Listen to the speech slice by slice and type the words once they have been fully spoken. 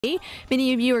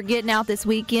Many of you are getting out this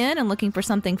weekend and looking for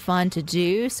something fun to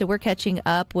do, so we're catching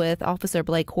up with Officer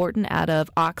Blake Horton out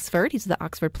of Oxford. He's the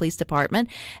Oxford Police Department,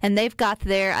 and they've got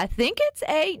their, I think it's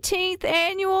 18th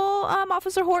annual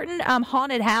Officer Horton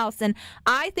haunted house, and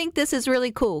I think this is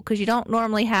really cool because you don't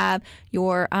normally have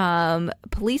your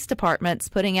police departments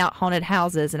putting out haunted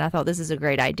houses, and I thought this is a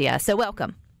great idea. So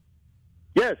welcome.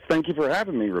 Yes, thank you for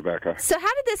having me, Rebecca. So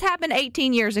how did this happen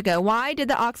 18 years ago? Why did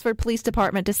the Oxford Police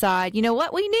Department decide, you know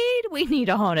what we need? We need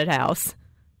a haunted house.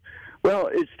 Well,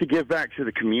 it's to give back to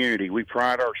the community. We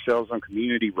pride ourselves on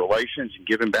community relations and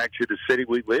giving back to the city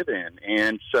we live in.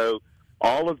 And so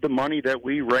all of the money that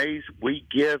we raise, we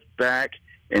give back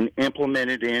and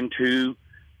implement it into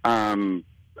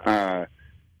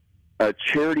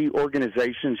charity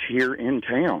organizations here in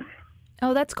town.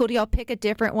 Oh, that's cool. Do y'all pick a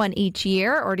different one each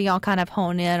year, or do y'all kind of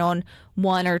hone in on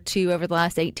one or two over the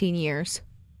last 18 years?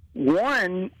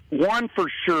 One for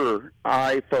sure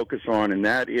I focus on, and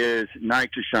that is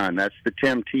Night to Shine. That's the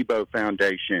Tim Tebow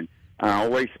Foundation. I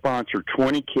always sponsor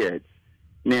 20 kids.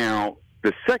 Now,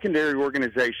 the secondary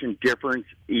organization differs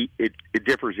each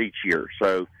year.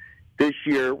 So this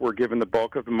year we're giving the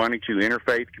bulk of the money to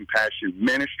Interfaith Compassion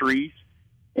Ministries,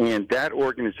 and that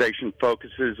organization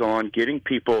focuses on getting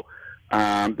people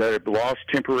that have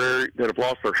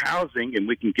lost their housing, and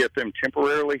we can get them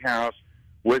temporarily housed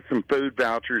with some food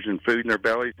vouchers and food in their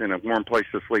bellies and a warm place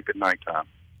to sleep at nighttime.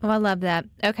 Oh, I love that.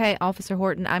 Okay, Officer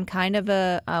Horton, I'm kind of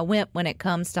a wimp when it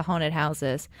comes to haunted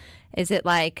houses. Is it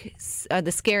like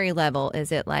the scary level?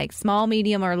 Is it like small,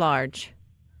 medium, or large?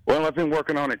 Well, I've been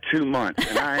working on it 2 months,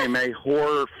 and I am a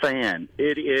horror fan.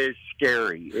 It is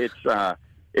scary.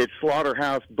 It's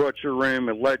slaughterhouse, butcher room,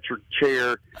 electric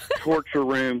chair, torture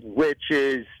room,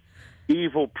 witches,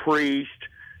 evil priest,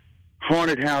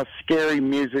 haunted house, scary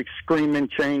music, screaming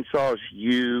chainsaws,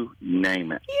 you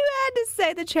name it. You had to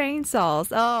say the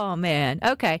chainsaws. Oh, man.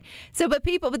 Okay. So, but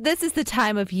this is the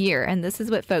time of year, and this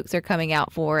is what folks are coming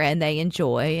out for, and they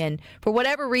enjoy. And for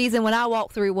whatever reason, when I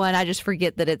walk through one, I just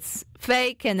forget that it's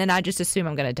fake, and then I just assume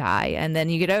I'm going to die. And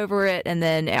then you get over it, and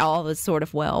then all is sort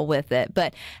of well with it.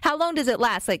 But how long does it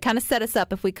last? Like, kind of set us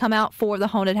up. If we come out for the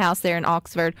haunted house there in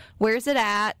Oxford, where's it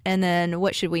at? And then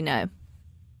what should we know?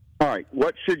 All right,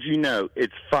 what should you know?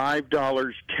 It's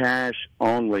 $5 cash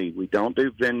only. We don't do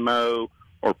Venmo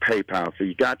or PayPal, so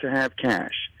you got to have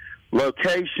cash.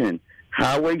 Location,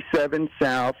 Highway 7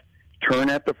 South,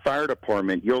 turn at the fire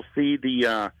department. You'll see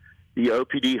the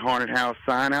OPD haunted house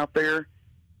sign out there,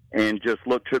 and just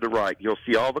look to the right. You'll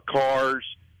see all the cars.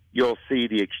 You'll see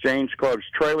the Exchange Club's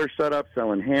trailer set up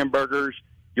selling hamburgers.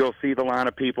 You'll see the line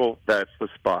of people. That's the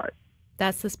spot.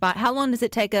 That's the spot. How long does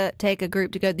it take a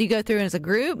group to go? Do you go through as a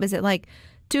group? Is it like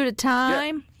two at a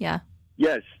time? Yeah.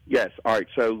 Yes. All right,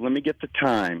 so let me get the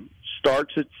time.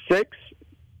 Starts at 6,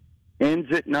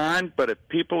 ends at 9, but if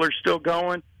people are still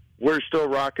going, we're still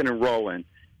rocking and rolling.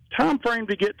 Time frame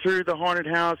to get through the haunted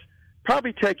house,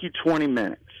 probably take you 20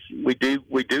 minutes. We do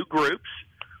groups.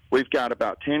 We've got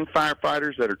about 10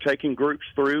 firefighters that are taking groups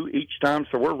through each time,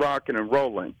 so we're rocking and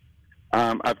rolling.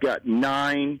 I've got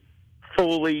 9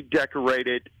 fully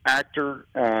decorated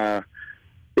actor-equipped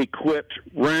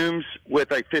rooms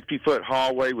with a 50-foot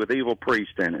hallway with evil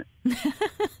priest in it.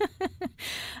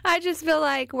 I just feel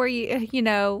like, what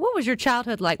was your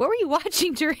childhood like? What were you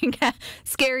watching during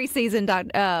scary season,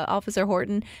 Officer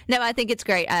Horton? No, I think it's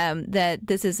great that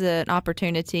this is an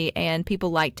opportunity, and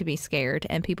people like to be scared,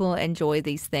 and people enjoy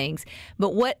these things.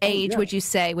 But what age would you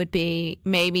say would be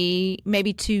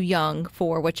maybe too young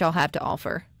for what y'all have to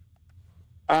offer?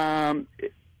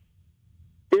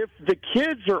 If the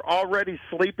kids are already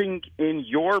sleeping in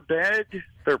your bed,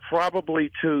 they're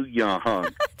probably too young.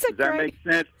 Does that make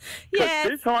sense? Yes.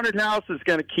 This haunted house is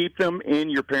going to keep them in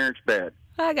your parents' bed.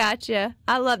 I gotcha.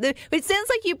 I love it. It sounds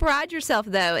like you pride yourself,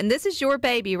 though, and this is your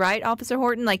baby, right, Officer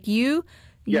Horton? Like you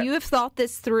have thought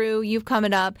this through. You've come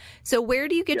it up. So where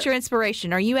do you get your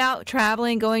inspiration? Are you out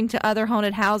traveling, going to other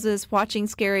haunted houses, watching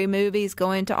scary movies,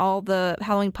 going to all the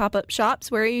Halloween pop-up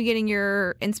shops? Where are you getting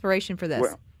your inspiration for this?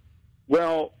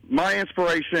 Well, my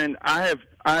inspiration, I'm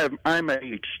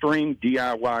an extreme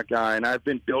DIY guy, and I've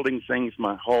been building things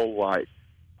my whole life.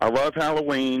 I love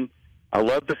Halloween. I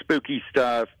love the spooky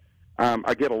stuff.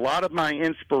 I get a lot of my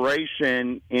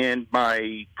inspiration in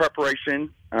my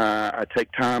preparation. I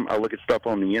take time. I look at stuff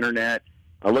on the internet.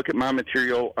 I look at my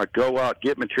material. I go out,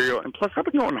 get material. And plus, I've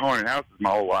been going to haunted houses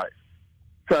my whole life.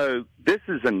 So this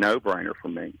is a no-brainer for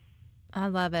me. I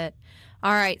love it.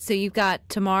 All right. So you've got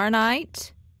tomorrow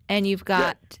night, and you've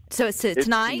got so it's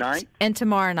tonight and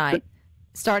tomorrow night,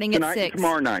 starting at 6. And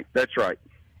tomorrow night. That's right.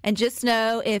 And just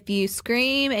know if you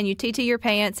scream and you TT your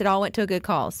pants, it all went to a good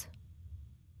cause.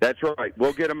 That's right.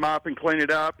 We'll get them up and clean it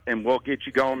up, and we'll get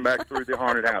you going back through the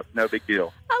haunted house. No big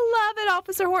deal. I love it,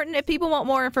 Officer Horton. If people want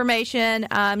more information,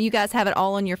 you guys have it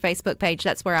all on your Facebook page.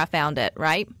 That's where I found it,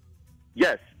 right?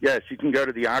 Yes. You can go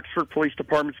to the Oxford Police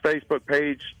Department's Facebook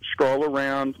page, scroll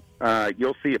around.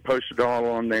 You'll see it posted all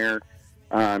on there.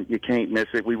 You can't miss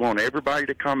it. We want everybody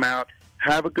to come out,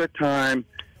 have a good time.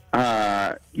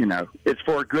 It's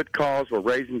for a good cause. We're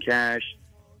raising cash.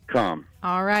 Come.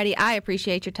 All righty. I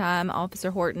appreciate your time,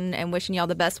 Officer Horton, and wishing y'all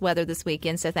the best weather this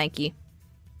weekend, so thank you.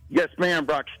 Yes, ma'am.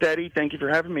 Rock steady. Thank you for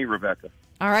having me, Rebecca.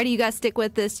 All righty. You guys stick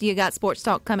with us. You got Sports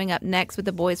Talk coming up next with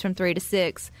the boys from 3 to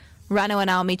 6. Rhino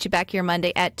and I will meet you back here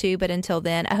Monday at 2, but until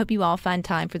then, I hope you all find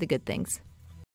time for the good things.